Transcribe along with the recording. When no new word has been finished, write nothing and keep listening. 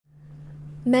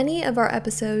Many of our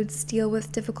episodes deal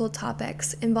with difficult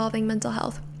topics involving mental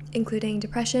health, including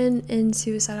depression and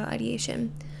suicidal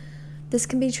ideation. This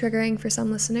can be triggering for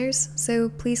some listeners, so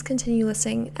please continue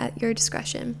listening at your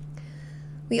discretion.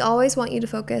 We always want you to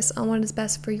focus on what is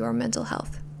best for your mental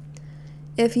health.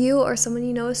 If you or someone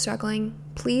you know is struggling,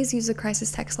 please use the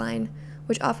crisis text line,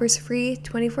 which offers free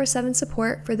 24/7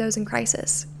 support for those in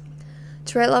crisis.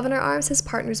 To Write Love in Our Arms has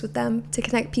partners with them to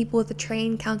connect people with a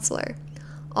trained counselor.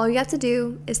 All you have to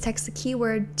do is text the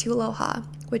keyword to Aloha,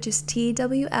 which is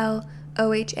TWLOHA,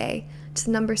 to the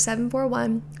number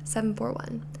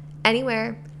 741-741.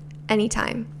 Anywhere,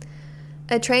 anytime.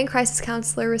 A trained crisis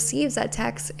counselor receives that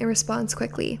text and responds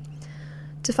quickly.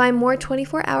 To find more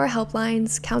 24-hour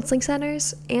helplines, counseling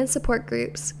centers, and support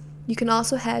groups, you can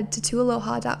also head to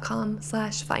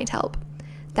toaloha.com/findhelp.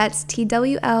 That's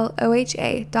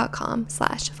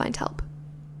TWLOHA.com/findhelp.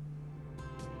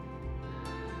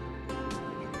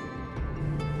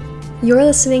 You're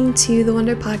listening to the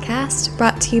Wonder Podcast,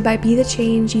 brought to you by Be the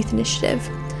Change Youth Initiative,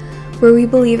 where we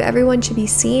believe everyone should be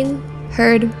seen,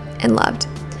 heard, and loved.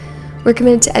 We're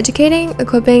committed to educating,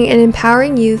 equipping, and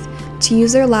empowering youth to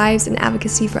use their lives in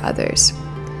advocacy for others.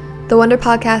 The Wonder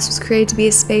Podcast was created to be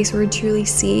a space where we truly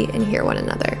see and hear one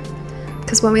another.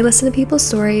 Because when we listen to people's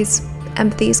stories,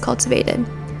 empathy is cultivated.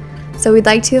 So we'd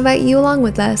like to invite you along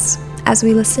with us as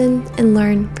we listen and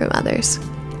learn from others.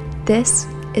 This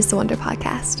is the Wonder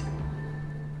Podcast.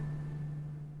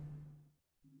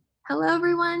 Hello,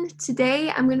 everyone.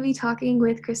 Today, I'm going to be talking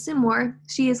with Kristen Moore.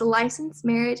 She is a licensed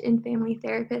marriage and family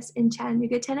therapist in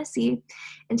Chattanooga, Tennessee,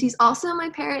 and she's also in my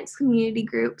parents' community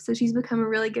group, so she's become a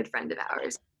really good friend of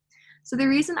ours. So the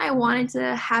reason I wanted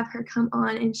to have her come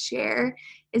on and share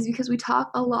is because we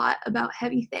talk a lot about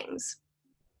heavy things.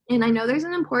 And I know there's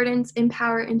an importance in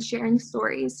power in sharing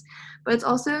stories, but it's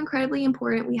also incredibly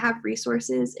important we have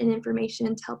resources and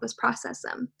information to help us process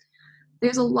them.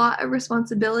 There's a lot of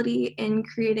responsibility in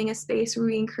creating a space where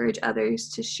we encourage others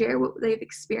to share what they've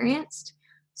experienced.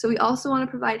 So we also want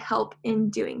to provide help in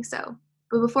doing so.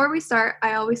 But before we start,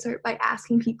 I always start by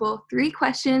asking people 3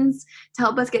 questions to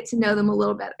help us get to know them a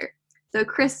little better. So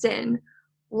Kristen,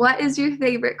 what is your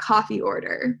favorite coffee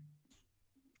order?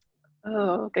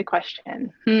 Oh, good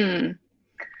question. I'm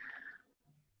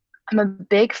a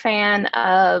big fan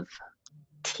of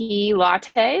tea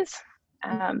lattes.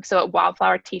 So at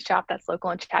Wildflower Tea Shop, that's local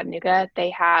in Chattanooga,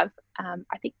 they have,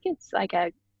 I think it's like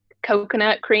a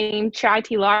coconut cream chai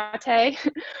tea latte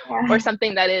or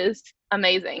something that is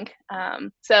amazing.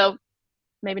 So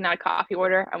maybe not a coffee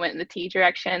order. I went in the tea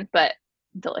direction, but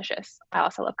delicious. I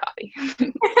also love coffee.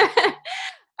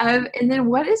 And then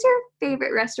what is your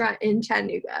favorite restaurant in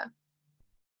Chattanooga?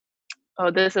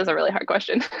 Oh, this is a really hard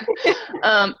question.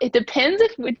 It depends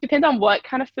on what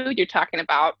kind of food you're talking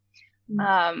about.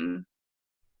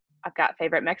 I've got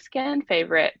favorite Mexican,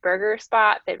 favorite burger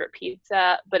spot, favorite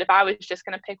pizza. But if I was just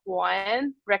going to pick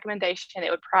one recommendation, it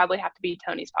would probably have to be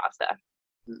Tony's Pasta.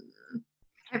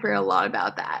 I've heard a lot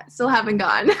about that. Still haven't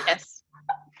gone. Yes.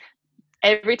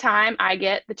 Every time I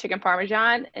get the chicken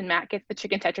parmesan and Matt gets the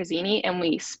chicken tetrazzini, and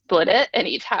we split it and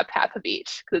each have half of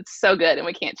each because it's so good and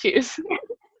we can't choose.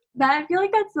 I feel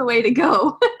like that's the way to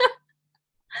go.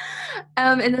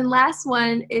 And then last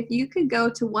one, if you could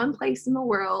go to one place in the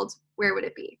world, where would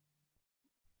it be?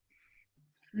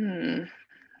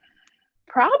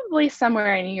 Probably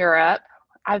somewhere in Europe.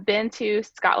 I've been to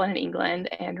Scotland and England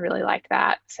and really liked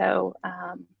that. So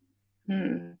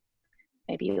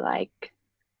maybe like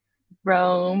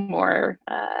Rome or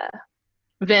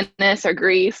Venice or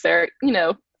Greece or,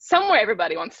 somewhere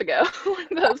everybody wants to go,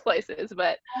 those places.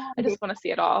 But I just want to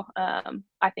see it all.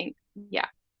 I think,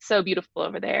 so beautiful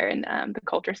over there, and the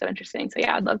culture is so interesting. So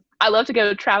yeah, I'd love to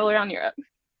go travel around Europe.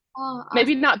 Oh, awesome.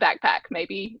 Maybe not backpack,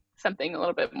 maybe something a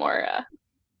little bit more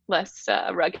less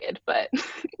rugged, but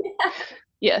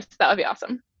yes, that would be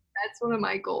awesome. That's one of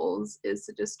my goals, is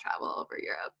to just travel over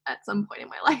Europe at some point in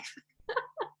my life.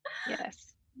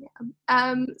 Yes. Yeah.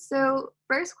 So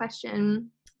first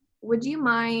question, would you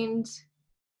mind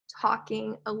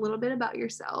talking a little bit about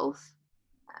yourself,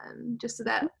 just so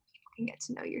that people can get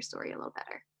to know your story a little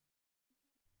better?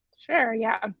 Sure,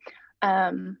 yeah.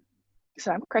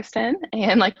 So I'm Kristen,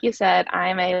 and like you said,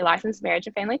 I'm a licensed marriage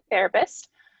and family therapist.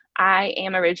 I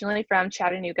am originally from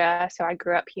Chattanooga, so I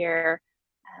grew up here.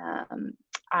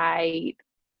 I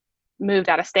moved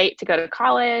out of state to go to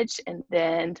college, and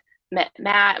then met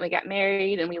Matt, and we got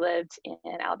married, and we lived in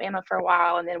Alabama for a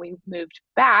while, and then we moved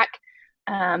back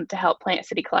to help Plant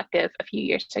City Collective a few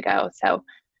years ago. So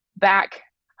back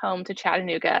home to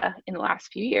Chattanooga in the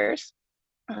last few years.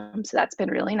 So that's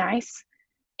been really nice.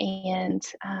 And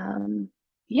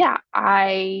yeah,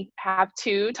 I have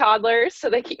two toddlers, so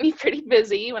they keep me pretty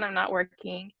busy when I'm not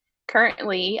working.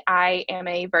 Currently, I am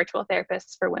a virtual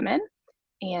therapist for women,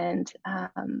 and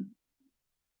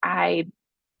I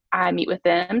I meet with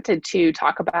them to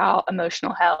talk about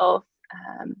emotional health,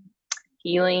 um,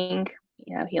 healing,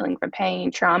 healing from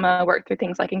pain, trauma, work through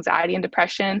things like anxiety and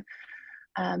depression.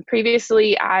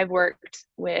 Previously, I've worked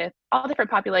with all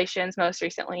different populations, most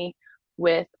recently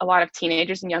with a lot of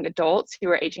teenagers and young adults who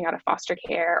are aging out of foster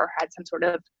care or had some sort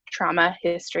of trauma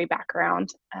history background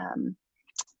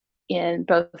in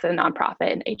both the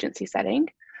nonprofit and agency setting.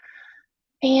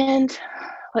 And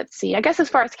let's see, I guess as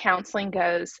far as counseling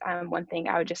goes, one thing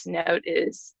I would just note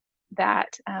is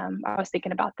that I was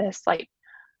thinking about this, like,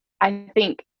 I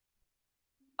think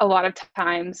a lot of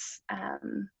times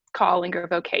calling or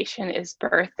vocation is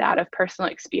birthed out of personal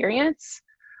experience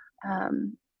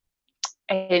um,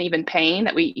 and even pain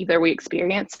that we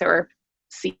experience or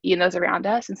see in those around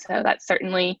us. And so that's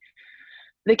certainly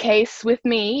the case with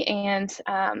me. And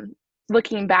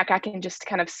looking back, I can just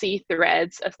kind of see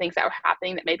threads of things that were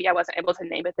happening that maybe I wasn't able to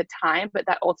name at the time, but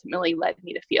that ultimately led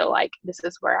me to feel like this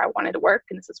is where I wanted to work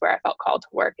and this is where I felt called to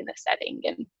work in this setting.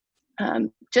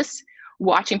 And just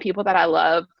watching people that I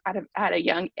love at a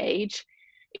young age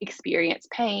experience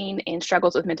pain and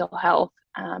struggles with mental health,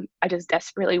 I just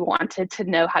desperately wanted to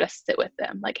know how to sit with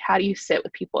them. Like, how do you sit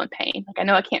with people in pain? Like, I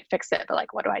know I can't fix it, but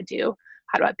like, what do I do?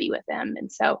 How do I be with them? And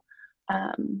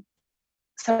um,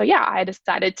 so yeah, I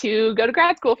decided to go to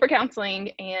grad school for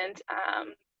counseling, and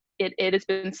it has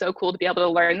been so cool to be able to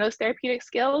learn those therapeutic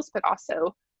skills, but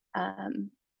also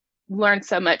learn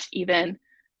so much even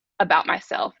about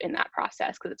myself in that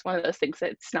process, because it's one of those things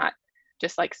that it's not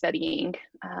just like studying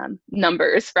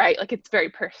numbers, right? Like, it's very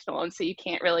personal, and so you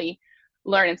can't really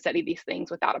learn and study these things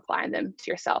without applying them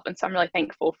to yourself. And so I'm really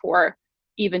thankful for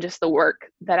even just the work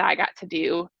that I got to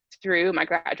do through my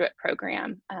graduate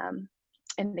program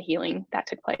and the healing that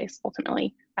took place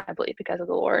ultimately, I believe, because of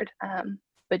the Lord.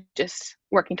 But just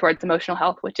working towards emotional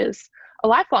health, which is a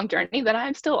lifelong journey that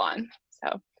I'm still on.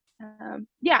 So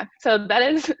yeah, so that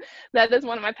is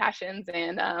one of my passions,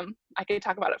 and I could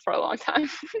talk about it for a long time.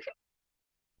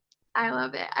 I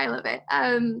love it. I love it.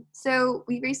 So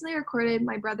we recently recorded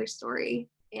my brother's story,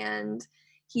 and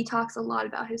he talks a lot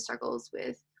about his struggles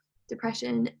with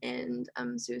depression and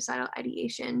suicidal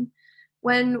ideation.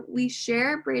 When we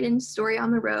share Braden's story on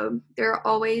the road, there are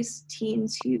always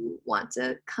teens who want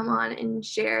to come on and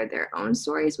share their own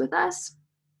stories with us,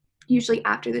 usually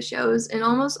after the shows, and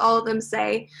almost all of them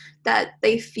say that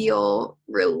they feel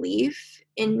relief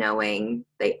in knowing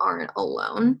they aren't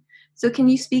alone. So can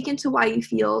you speak into why you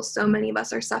feel so many of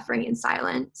us are suffering in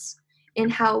silence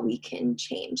and how we can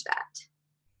change that?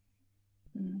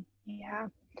 Yeah.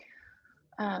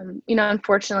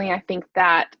 Unfortunately, I think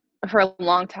that for a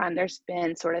long time, there's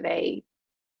been sort of a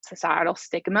societal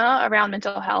stigma around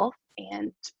mental health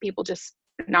and people just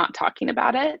not talking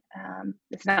about it.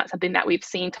 It's not something that we've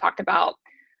seen talked about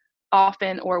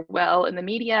often or well in the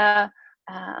media.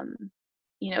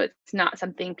 It's not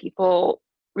something people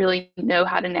really know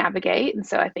how to navigate. And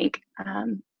so I think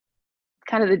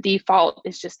kind of the default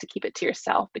is just to keep it to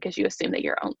yourself because you assume that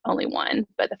you're only one.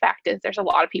 But the fact is, there's a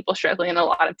lot of people struggling in a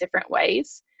lot of different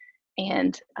ways.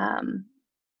 And,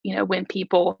 when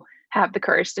people have the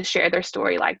courage to share their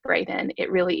story like Braden,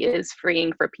 it really is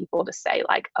freeing for people to say,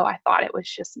 like, oh, I thought it was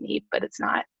just me, but it's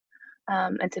not.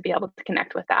 And to be able to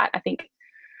connect with that. I think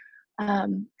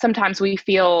sometimes we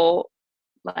feel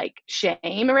like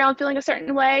shame around feeling a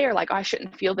certain way, or like, oh, I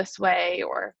shouldn't feel this way,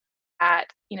 or that,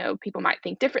 people might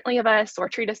think differently of us or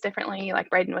treat us differently, like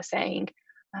Braden was saying.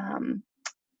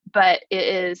 But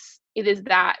it is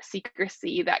that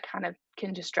secrecy that kind of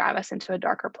can just drive us into a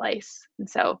darker place. And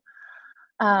so,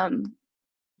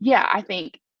 yeah, I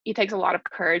think it takes a lot of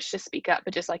courage to speak up,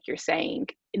 but just like you're saying,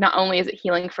 not only is it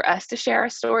healing for us to share our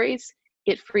stories,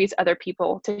 it frees other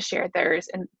people to share theirs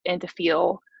and to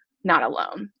feel not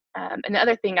alone. And the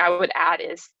other thing I would add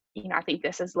is, I think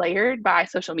this is layered by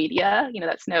social media.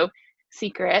 That's no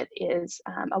secret, is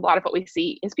a lot of what we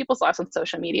see is people's lives on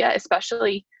social media,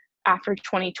 especially after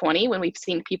 2020, when we've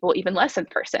seen people even less in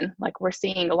person. Like, we're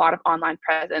seeing a lot of online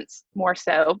presence more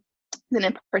so than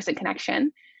in-person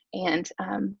connection. And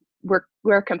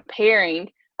we're comparing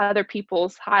other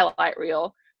people's highlight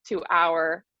reel to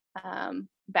our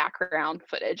background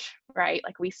footage, right?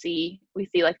 Like, we see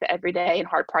like the everyday and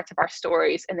hard parts of our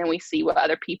stories, and then we see what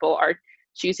other people are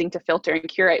choosing to filter and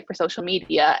curate for social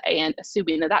media and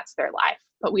assuming that that's their life.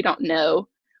 But we don't know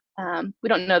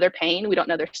their pain, we don't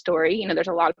know their story. There's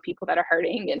a lot of people that are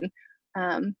hurting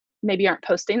and maybe aren't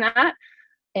posting that.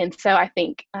 And so I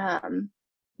think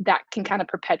that can kind of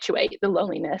perpetuate the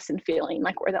loneliness and feeling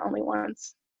like we're the only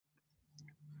ones.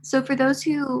 So for those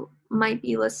who might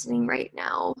be listening right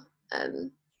now,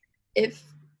 if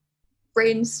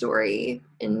Braden's story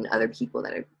and other people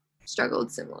that have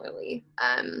struggled similarly,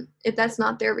 if that's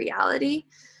not their reality,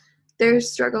 they're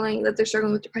struggling with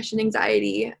depression,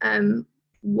 anxiety,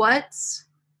 what's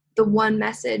the one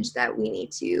message that we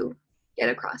need to get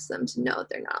across them to know that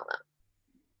they're not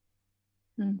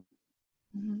alone?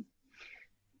 Mm-hmm.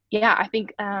 Yeah, I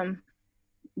think,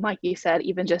 like you said,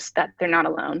 even just that they're not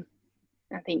alone.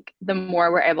 I think the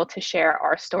more we're able to share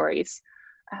our stories,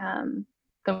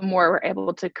 the more we're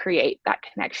able to create that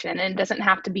connection. And it doesn't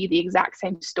have to be the exact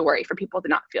same story for people to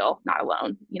not feel not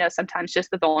alone. Sometimes just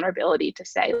the vulnerability to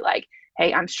say like,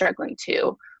 hey, I'm struggling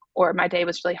too, or my day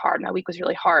was really hard. My week was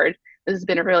really hard. This has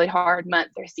been a really hard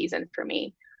month or season for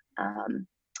me.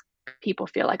 People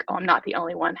feel like, oh, I'm not the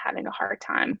only one having a hard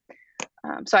time.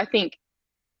 So I think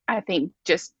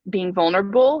just being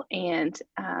vulnerable and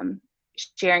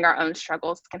sharing our own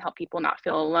struggles can help people not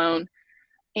feel alone.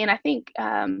 And I think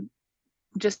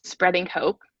just spreading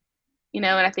hope, and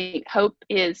I think hope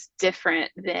is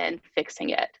different than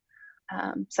fixing it.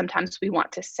 Sometimes we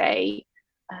want to say,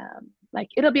 like,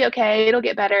 it'll be okay, it'll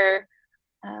get better,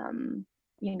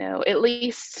 at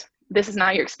least this is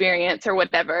not your experience or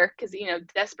whatever, because,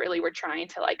 desperately we're trying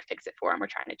to like fix it for them, we're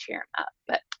trying to cheer them up.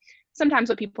 But sometimes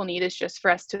what people need is just for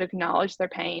us to acknowledge their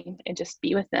pain and just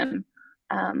be with them.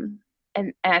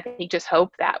 And I think just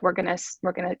hope that we're gonna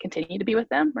continue to be with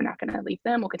them. We're not gonna leave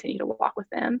them. We'll continue to walk with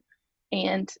them.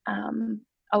 And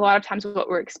a lot of times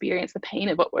the pain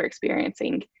of what we're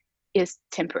experiencing is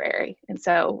temporary. And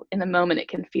so in the moment it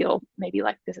can feel maybe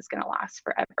like this is gonna last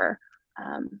forever.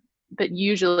 But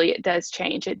usually it does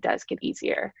change. It does get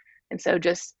easier. And so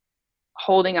just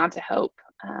holding on to hope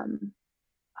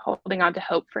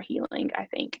for healing, I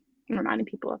think, and reminding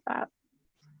people of that.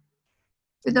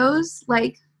 For those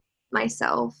like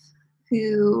myself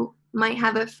who might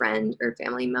have a friend or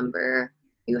family member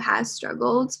who has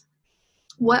struggled,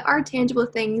 what are tangible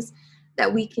things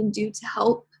that we can do to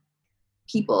help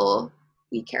people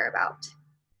we care about?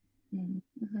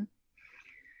 Mm-hmm.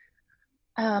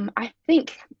 I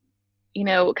think, kind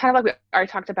of like we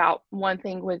already talked about, one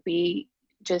thing would be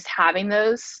just having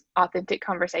those authentic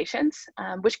conversations,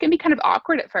 which can be kind of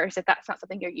awkward at first if that's not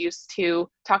something you're used to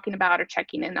talking about or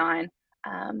checking in on.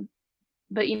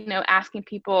 But, asking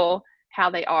people how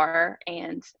they are,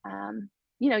 and,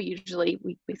 usually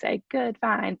we say, good,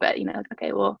 fine, but,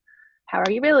 okay, well, how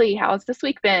are you really? How's this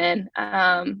week been?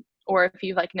 Or if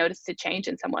you've like noticed a change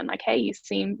in someone, like, hey, you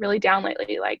seem really down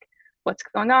lately, like, what's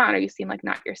going on? Or you seem like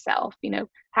not yourself,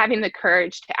 having the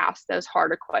courage to ask those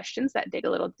harder questions that dig a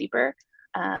little deeper,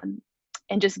 and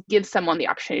just give someone the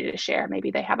opportunity to share.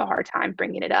 Maybe they have a hard time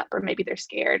bringing it up, or maybe they're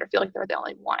scared or feel like they're the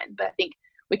only one. But I think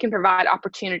we can provide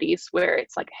opportunities where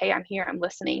it's like, hey, I'm here, I'm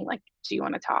listening, like, do you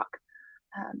want to talk?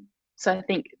 So I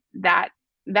think that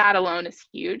alone is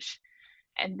huge.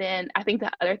 And then I think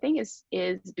the other thing is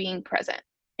being present.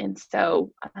 And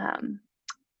so, a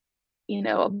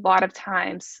lot of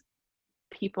times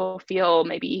people feel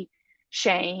maybe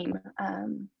shame,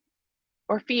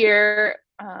 or fear,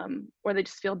 or they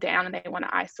just feel down and they want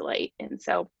to isolate. And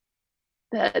so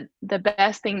the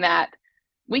best thing that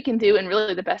we can do, and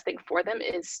really the best thing for them,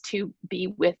 is to be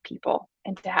with people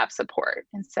and to have support.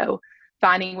 And so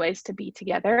finding ways to be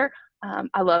together.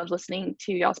 I love listening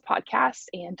to y'all's podcast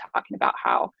and talking about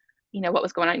how, what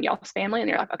was going on in y'all's family. And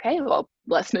you're like, okay, well,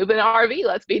 let's move in an RV.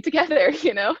 Let's be together.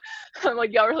 I'm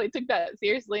like, y'all really took that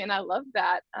seriously. And I love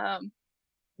that.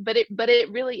 But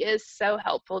it really is so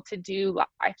helpful to do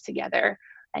life together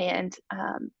and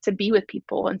to be with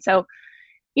people. And so,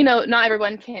 not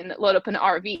everyone can load up an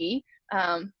RV.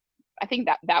 I think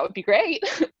that would be great.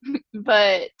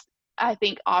 But I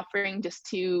think offering just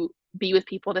to be with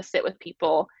people, to sit with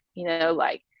people,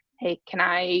 like, hey, can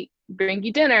I bring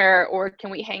you dinner, or can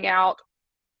we hang out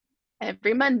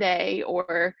every Monday,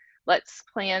 or let's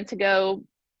plan to go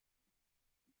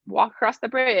walk across the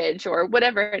bridge, or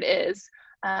whatever it is.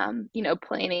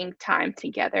 Planning time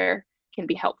together can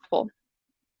be helpful.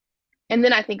 And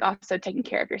then I think also taking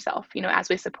care of yourself, as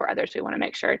we support others, we want to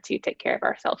make sure to take care of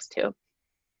ourselves too.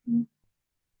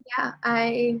 Yeah,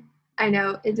 I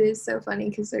know it is so funny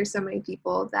because there's so many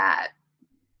people that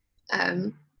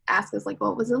ask us like,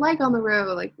 what was it like on the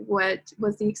road? Like, what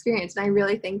was the experience? And I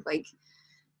really think like,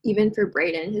 even for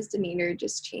Braden, his demeanor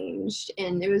just changed,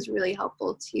 and it was really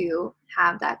helpful to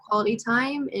have that quality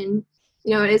time. And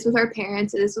it is with our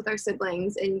parents, it is with our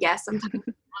siblings, and yes, sometimes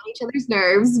we're on each other's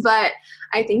nerves, but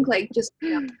I think like just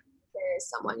is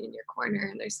someone in your corner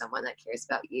and there's someone that cares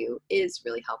about you is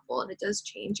really helpful, and it does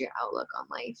change your outlook on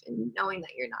life and knowing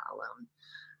that you're not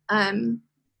alone.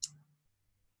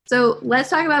 So let's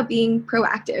talk about being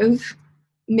proactive.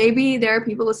 Maybe there are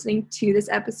people listening to this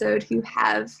episode who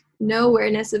have no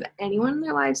awareness of anyone in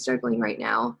their lives struggling right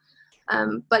now.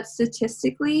 But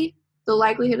statistically, the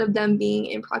likelihood of them being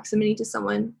in proximity to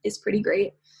someone is pretty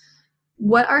great.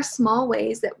 What are small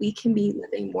ways that we can be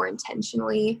living more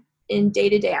intentionally in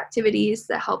day-to-day activities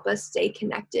that help us stay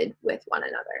connected with one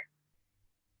another?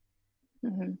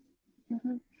 Mm-hmm.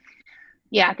 Mm-hmm.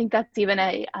 Yeah, I think that's even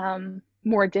a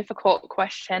more difficult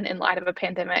question in light of a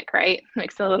pandemic, right?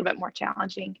 Makes it a little bit more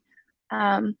challenging.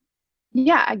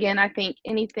 Yeah, again, I think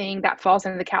anything that falls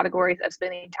into the categories of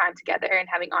spending time together and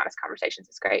having honest conversations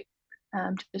is great.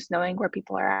 Just knowing where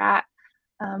people are at.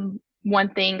 One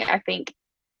thing I think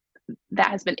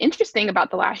that has been interesting about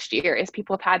the last year is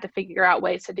people have had to figure out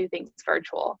ways to do things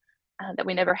virtual that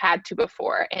we never had to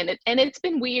before. And it's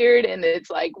been weird. And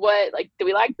it's like, what, like, do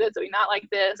we like this? Do we not like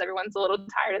this? Everyone's a little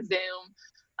tired of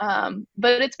Zoom.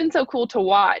 But it's been so cool to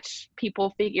watch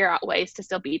people figure out ways to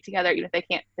still be together, even if they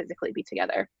can't physically be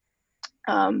together.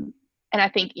 And I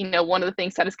think, one of the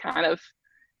things that has kind of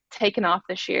taken off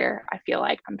this year, I feel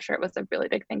like, I'm sure it was a really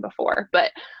big thing before,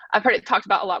 but I've heard it talked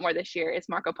about a lot more this year, is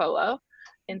Marco Polo.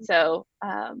 And so,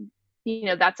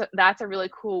 that's a really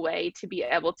cool way to be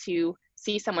able to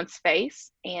see someone's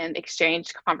face and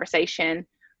exchange conversation,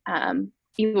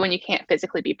 even when you can't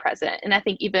physically be present. And I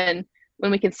think even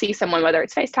when we can see someone, whether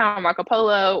it's FaceTime or Marco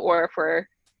Polo, or if we're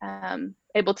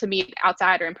able to meet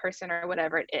outside or in person or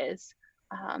whatever it is,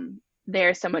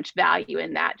 there's so much value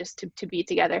in that, just to be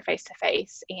together face to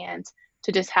face and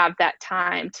to just have that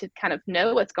time to kind of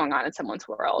know what's going on in someone's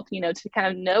world, to kind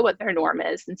of know what their norm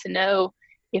is and to know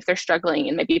if they're struggling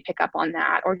and maybe pick up on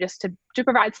that, or just to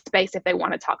provide space if they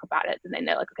want to talk about it. Then they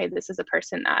know, like, okay, this is a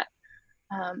person that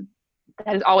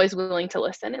that is always willing to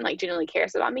listen and like genuinely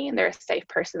cares about me, and they're a safe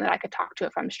person that I could talk to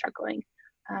if I'm struggling.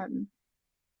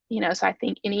 So I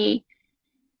think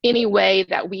any way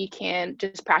that we can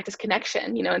just practice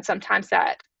connection, and sometimes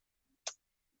that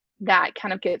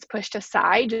kind of gets pushed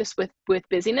aside just with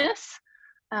busyness.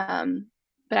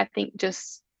 But I think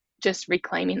just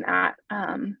reclaiming that,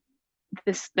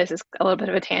 this is a little bit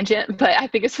of a tangent, but I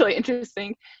think it's really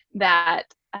interesting that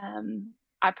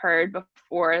I've heard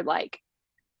before, like,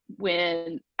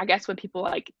 when people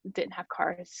like didn't have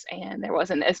cars and there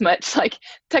wasn't as much like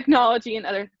technology and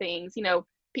other things,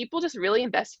 people just really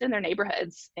invested in their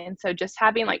neighborhoods. And so just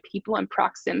having like people in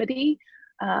proximity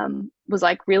was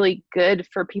like really good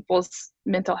for people's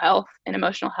mental health and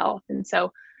emotional health. And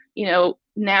so,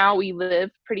 now we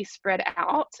live pretty spread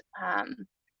out,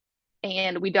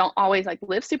 and we don't always like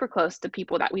live super close to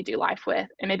people that we do life with.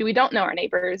 And maybe we don't know our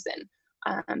neighbors, and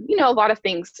a lot of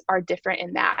things are different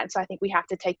in that. And so I think we have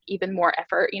to take even more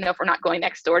effort, if we're not going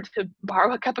next door to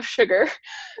borrow a cup of sugar,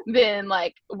 then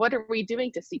like, what are we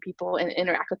doing to see people and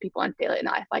interact with people in daily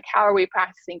life? Like, how are we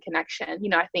practicing connection?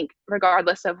 I think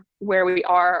regardless of where we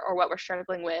are or what we're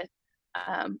struggling with,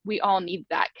 we all need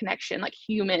that connection, like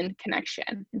human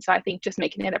connection. And so I think just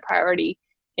making it a priority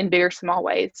in big or small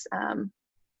ways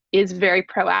is very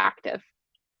proactive,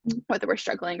 whether we're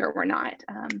struggling or we're not.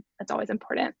 That's always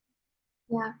important.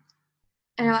 Yeah.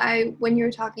 I know when you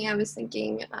were talking, I was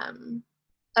thinking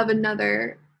of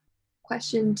another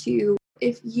question too.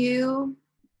 If you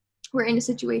were in a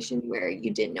situation where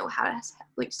you didn't know how to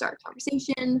like start a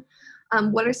conversation,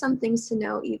 what are some things to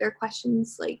know, either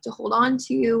questions like to hold on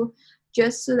to,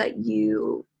 just so that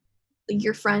your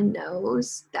friend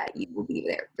knows that you will be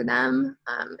there for them,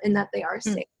 and that they are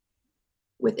safe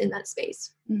within that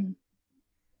space?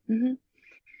 Mm-hmm. Mm-hmm.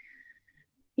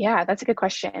 Yeah, that's a good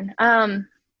question. I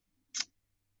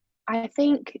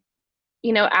think,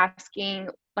 asking,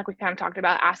 like we kind of talked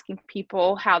about, asking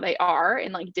people how they are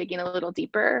and like digging a little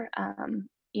deeper,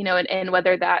 and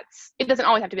whether it doesn't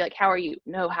always have to be like, how are you?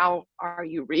 No, how are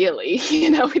you really? We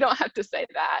don't have to say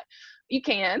that. You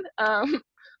can.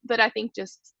 But I think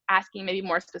just asking maybe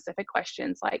more specific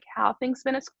questions, like how have things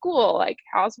been at school? Like,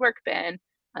 how's work been?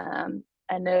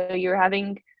 I know you're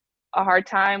having a hard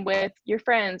time with your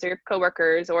friends or your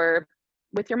coworkers or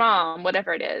with your mom,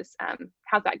 whatever it is.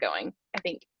 How's that going? I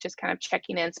think just kind of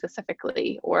checking in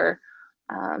specifically. Or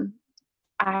I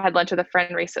had lunch with a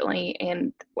friend recently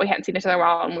and we hadn't seen each other in a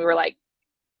while, and we were like,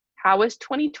 how was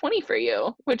 2020 for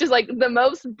you? Which is like the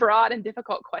most broad and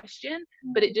difficult question,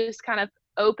 but it just kind of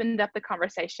opened up the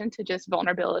conversation to just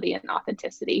vulnerability and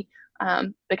authenticity,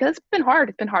 because it's been hard.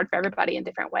 It's been hard for everybody in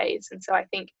different ways. And so I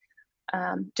think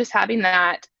just having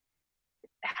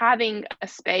a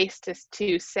space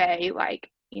to say, like,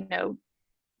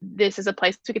 this is a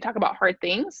place we could talk about hard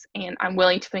things, and I'm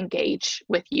willing to engage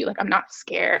with you. Like, I'm not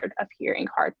scared of hearing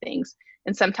hard things.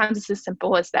 And sometimes it's as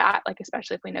simple as that, like,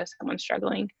 especially if we know someone's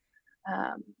struggling,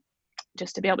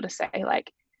 just to be able to say,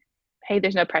 like, hey,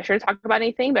 there's no pressure to talk about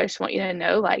anything, but I just want you to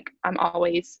know, like, I'm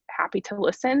always happy to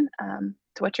listen to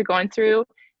what you're going through.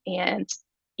 And,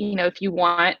 you know, if you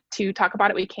want to talk about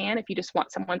it, we can. If you just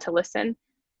want someone to listen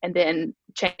and then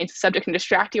change the subject and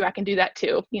distract you, I can do that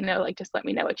too. You know, like, just let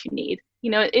me know what you need.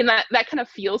 You know, and that kind of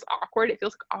feels awkward. It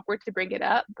feels awkward to bring it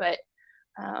up, but,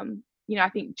 you know, I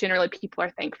think generally people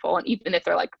are thankful. And even if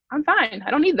they're like, I'm fine,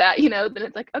 I don't need that, you know, then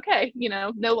it's like, okay, you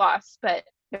know, no loss. But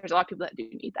there's a lot of people that do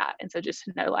need that. And so just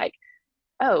to know, like,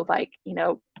 oh, like, you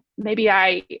know, maybe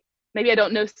I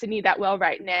don't know Sydney that well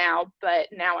right now, but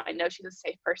now I know she's a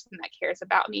safe person that cares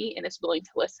about me and is willing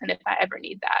to listen if I ever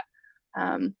need that.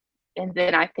 And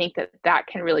then I think that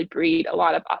can really breed a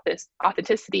lot of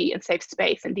authenticity and safe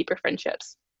space and deeper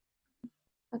friendships.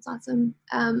 That's awesome.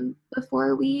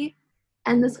 Before we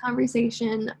end this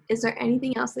conversation, is there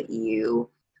anything else that you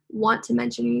want to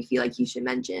mention or you feel like you should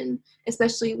mention,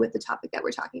 especially with the topic that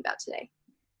we're talking about today?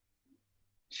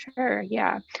 Sure,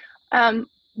 yeah.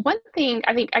 One thing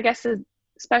I guess is,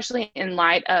 especially in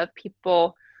light of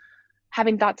people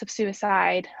having thoughts of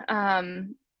suicide,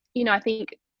 you know, I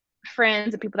think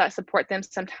friends and people that support them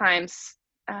sometimes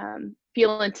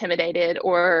feel intimidated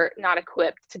or not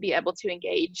equipped to be able to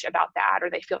engage about that, or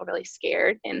they feel really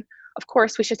scared. And of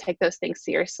course, we should take those things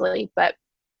seriously. But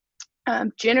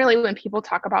generally, when people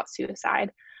talk about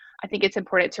suicide, I think it's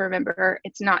important to remember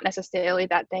it's not necessarily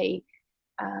that they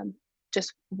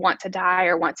just want to die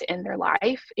or want to end their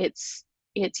life. It's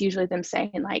usually them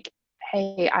saying, like,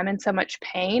 hey, I'm in so much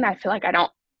pain, I feel like I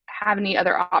don't have any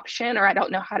other option, or I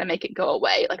don't know how to make it go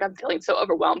away. Like, I'm feeling so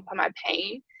overwhelmed by my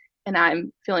pain and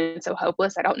I'm feeling so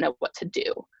hopeless, I don't know what to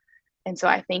do. And so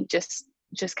I think just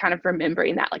kind of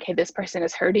remembering that, like, hey, this person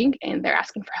is hurting and they're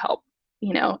asking for help,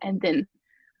 you know, and then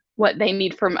what they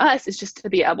need from us is just to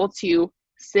be able to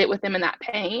sit with them in that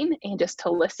pain and just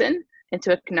to listen and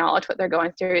to acknowledge what they're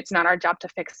going through. It's not our job to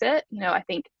fix it. You know, I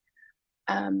think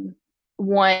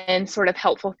one sort of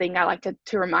helpful thing I like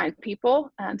to remind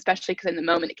people, especially because in the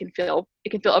moment it can feel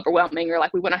overwhelming, or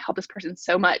like we want to help this person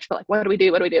so much, but like, what do we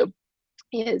do?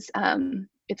 Is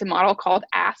it's a model called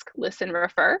ask, listen,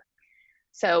 refer.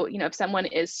 So, you know, if someone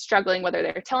is struggling, whether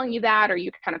they're telling you that or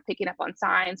you kind of picking up on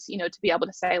signs, you know, to be able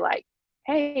to say, like,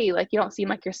 hey, like, you don't seem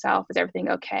like yourself, is everything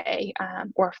okay?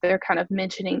 Or if they're kind of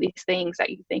mentioning these things that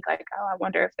you think, like, oh, I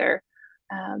wonder if they're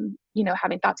you know,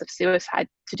 having thoughts of suicide,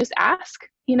 to just ask,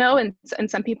 you know. And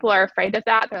some people are afraid of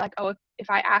that. They're like, oh, if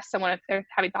I ask someone if they're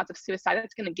having thoughts of suicide,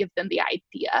 that's going to give them the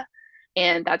idea.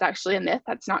 And that's actually a myth.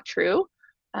 That's not true.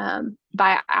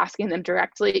 By asking them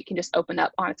directly, it can just open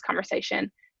up honest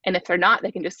conversation. And if they're not,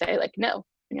 they can just say, like, no.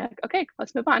 And you're like, okay,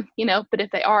 let's move on, you know. But if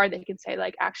they are, they can say,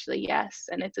 like, actually, yes.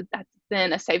 And that's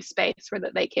then a safe space where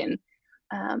that they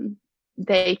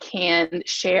can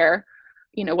share,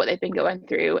 you know, what they've been going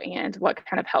through and what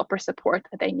kind of help or support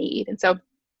that they need. And so I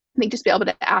think just be able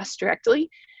to ask directly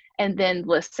and then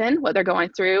listen what they're going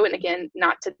through. And again,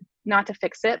 not to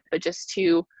fix it, but just to,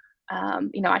 you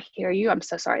know, I hear you. I'm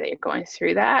so sorry that you're going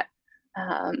through that.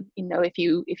 You know, if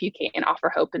you can offer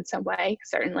hope in some way,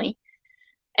 certainly.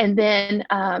 And then,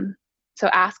 so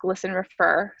ask, listen,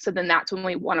 refer. So then that's when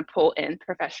we want to pull in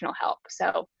professional help.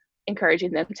 So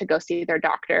encouraging them to go see their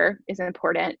doctor is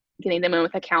important. Getting them in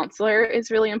with a counselor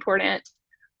is really important.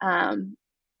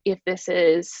 If this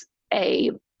is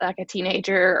a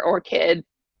teenager or kid,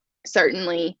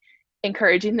 certainly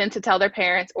encouraging them to tell their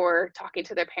parents or talking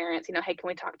to their parents, you know, hey, can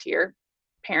we talk to your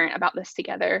parent about this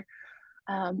together?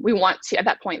 We want to, at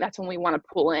that point, that's when we want to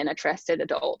pull in a trusted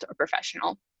adult or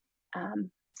professional.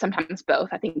 Sometimes both.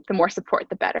 I think the more support,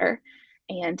 the better.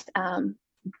 And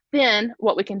then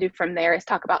what we can do from there is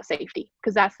talk about safety,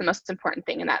 because that's the most important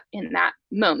thing in that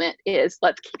moment is,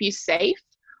 let's keep you safe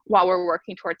while we're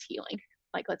working towards healing.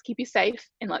 Like, let's keep you safe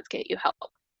and let's get you help,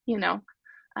 you know.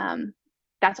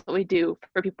 That's what we do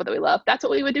for people that we love. That's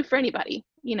what we would do for anybody,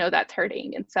 you know, that's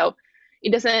hurting. And so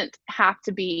it doesn't have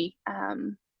to be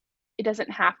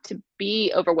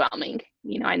overwhelming.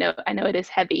 You know, I know it is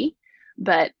heavy,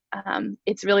 but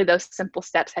it's really those simple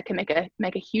steps that can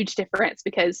make a huge difference.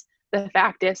 Because the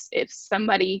fact is, if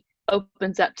somebody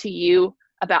opens up to you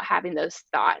about having those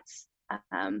thoughts,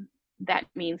 that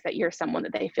means that you're someone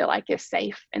that they feel like is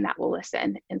safe and that will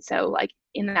listen. And so, like,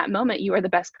 in that moment, you are the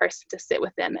best person to sit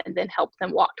with them and then help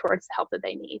them walk towards the help that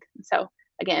they need. And so,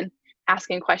 again,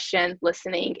 asking questions,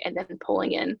 listening, and then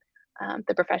pulling in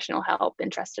the professional help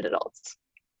and trusted adults.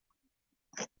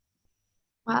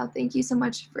 Wow, thank you so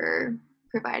much for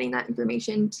providing that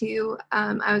information too.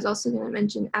 I was also going to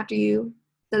mention, after you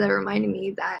said that, reminded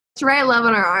me that to Write Love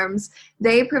on Our Arms,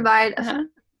 they provide a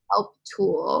help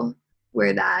tool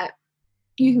where that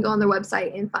you can go on their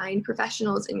website and find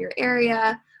professionals in your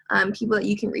area, people that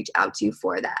you can reach out to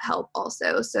for that help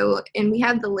also. So, and we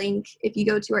have the link, if you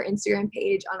go to our Instagram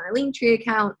page on our Linktree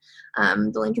account,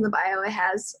 the link in the bio, it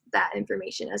has that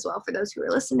information as well for those who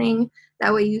are listening.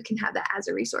 That way you can have that as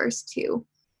a resource too.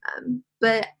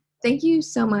 But thank you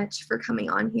so much for coming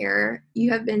on here. You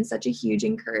have been such a huge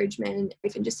encouragement.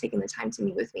 Even just taking the time to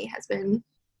meet with me has been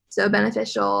so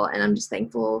beneficial, and I'm just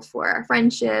thankful for our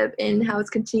friendship and how it's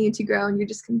continued to grow, and you're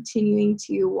just continuing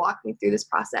to walk me through this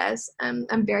process.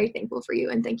 I'm very thankful for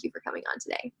you, and thank you for coming on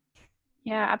today.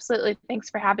 Yeah, absolutely. Thanks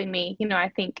for having me. I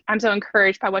think I'm so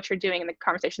encouraged by what you're doing and the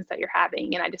conversations that you're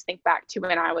having. And I just think back to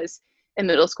when I was in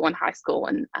middle school and high school,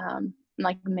 and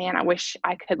like, man, I wish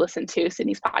I could listen to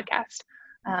Sydney's podcast.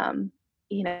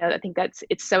 I think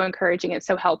it's so encouraging and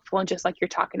so helpful. And just like you're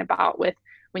talking about with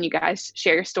when you guys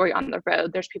share your story on the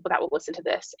road, there's people that will listen to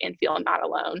this and feel not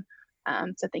alone.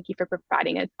 So thank you for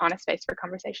providing an honest space for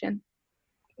conversation.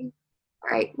 All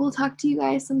right. We'll talk to you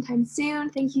guys sometime soon.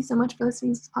 Thank you so much for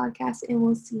listening to this podcast, and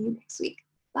we'll see you next week.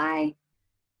 Bye.